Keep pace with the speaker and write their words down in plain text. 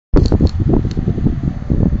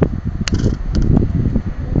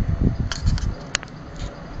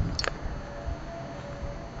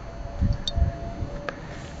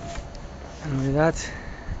that,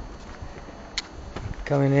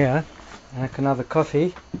 come in here and I can have a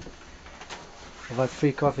coffee. I've had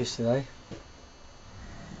 3 coffees today,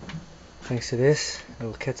 thanks to this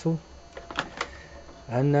little kettle.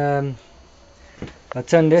 And I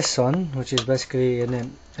turn this on, which is basically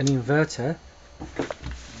an inverter.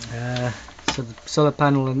 So the solar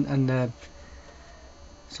panel and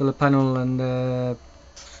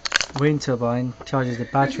wind turbine charges the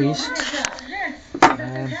batteries.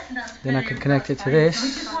 Then I can connect it to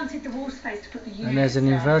this, and there's an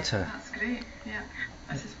inverter. That's great. Yeah,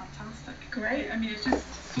 this is fantastic. Great. I mean, it's just.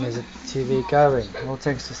 And there's a TV going. All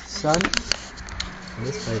thanks to the sun. And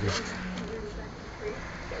this baby.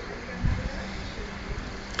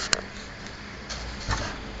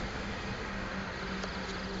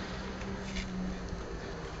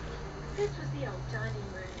 This was the old dining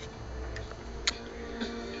room.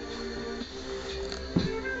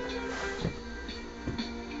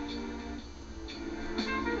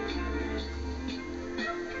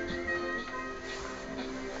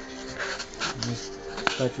 These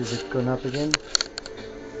batteries have gone up again.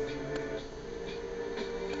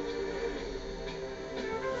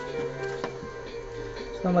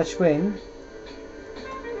 It's not much wind.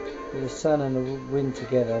 With the sun and the wind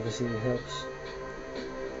together, obviously it helps.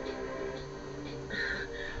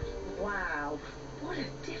 Wow, what a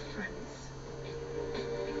difference.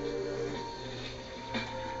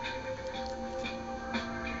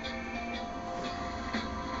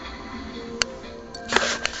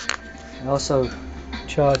 I also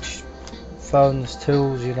charge phones,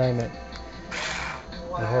 tools, you name it.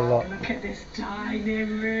 Wow, a whole lot. Look at this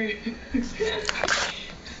dining room.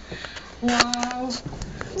 Wow.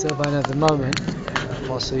 Turbine at the moment,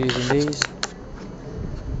 I'm also using these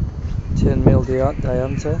 10mm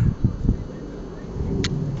diameter.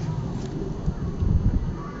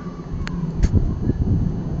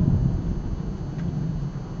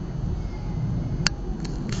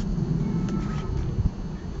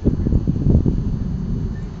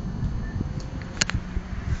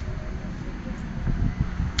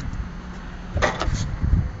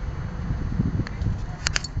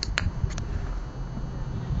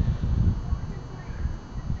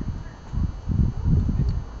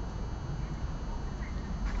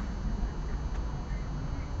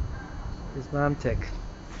 This is my Amtech.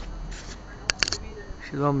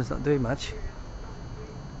 Shalom is not doing much.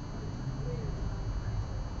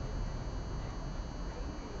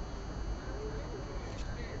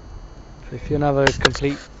 So if you want to have a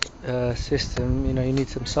complete system, you need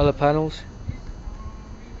some solar panels.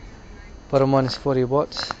 Bottom one is 40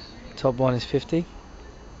 watts, top one is 50.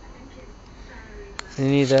 And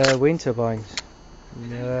you need wind turbines.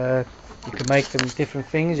 And, you can make them different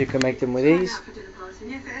things. You can make them with these.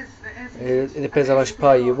 It depends how much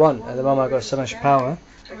power you want. At the moment I've got so much power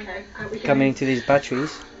coming into these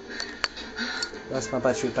batteries. That's my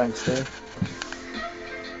battery banks there.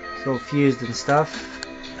 It's all fused and stuff.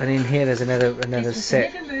 And in here there's another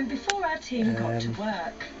set. And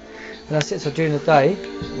that's it. So during the day,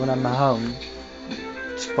 when I'm at home,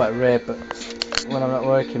 it's quite rare, but when I'm not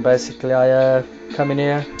working, basically I come in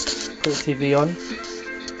here, put the TV on,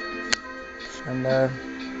 and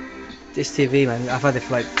this TV, man, I've had it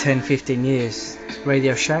for like 10-15 years. It's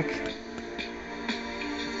Radio Shack,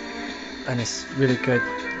 and it's really good.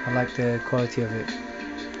 I like the quality of it.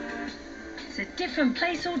 It's a different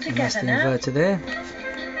place And altogether that's the now. inverter there.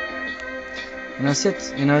 And that's it,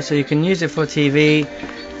 so you can use it for TV,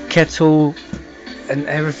 kettle, and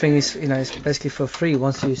everything is, it's basically for free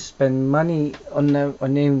once you spend money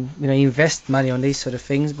invest money on these sort of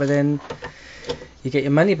things, but then you get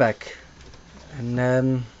your money back. And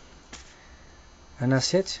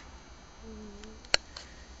that's it.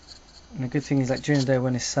 And the good thing is, like during the day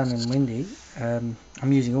when it's sun and windy, I'm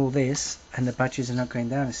using all this and the batteries are not going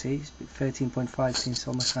down. You see, it's 13.5 since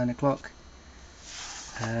almost 9 o'clock.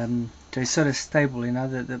 So it's sort of stable,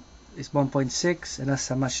 that it's 1.6, and that's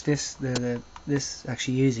how much this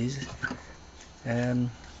actually uses. See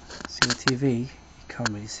the TV, you can't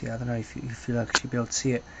really see. I don't know if you feel like you should be able to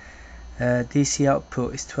see it. DC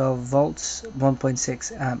output is 12 volts,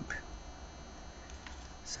 1.6 amp.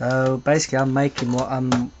 So basically, I'm making what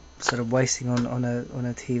I'm sort of wasting on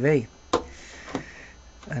a TV,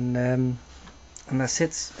 and that's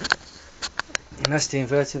it. And that's the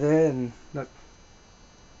inverter there, and look,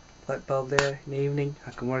 light bulb there in the evening.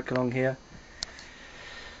 I can work along here.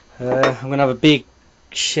 I'm gonna have a big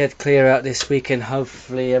shed clear out this weekend.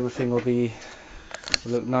 Hopefully everything will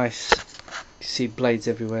look nice. You see blades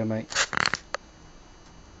everywhere, mate.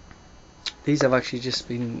 These have actually just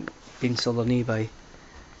been sold on eBay.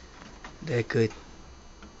 They're good.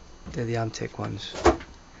 They're the Amtech ones.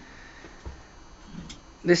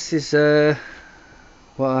 this is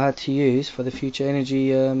what I had to use for the Future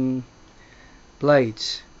Energy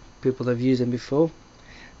blades. People have used them before,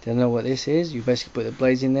 they know what this is. You basically put the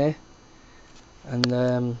blades in there,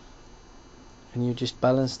 and you just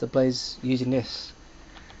balance the blades using this.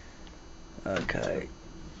 Okay,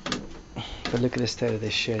 but look at the state of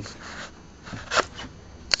this shed.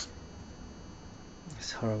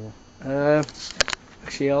 It's horrible.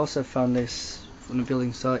 Actually, I also found this from the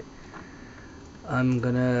building site. I'm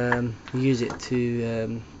gonna use it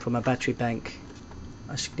to for my battery bank.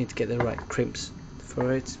 I just need to get the right crimps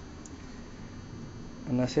for it,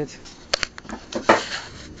 and that's it.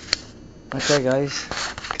 Okay guys,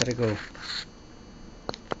 gotta go.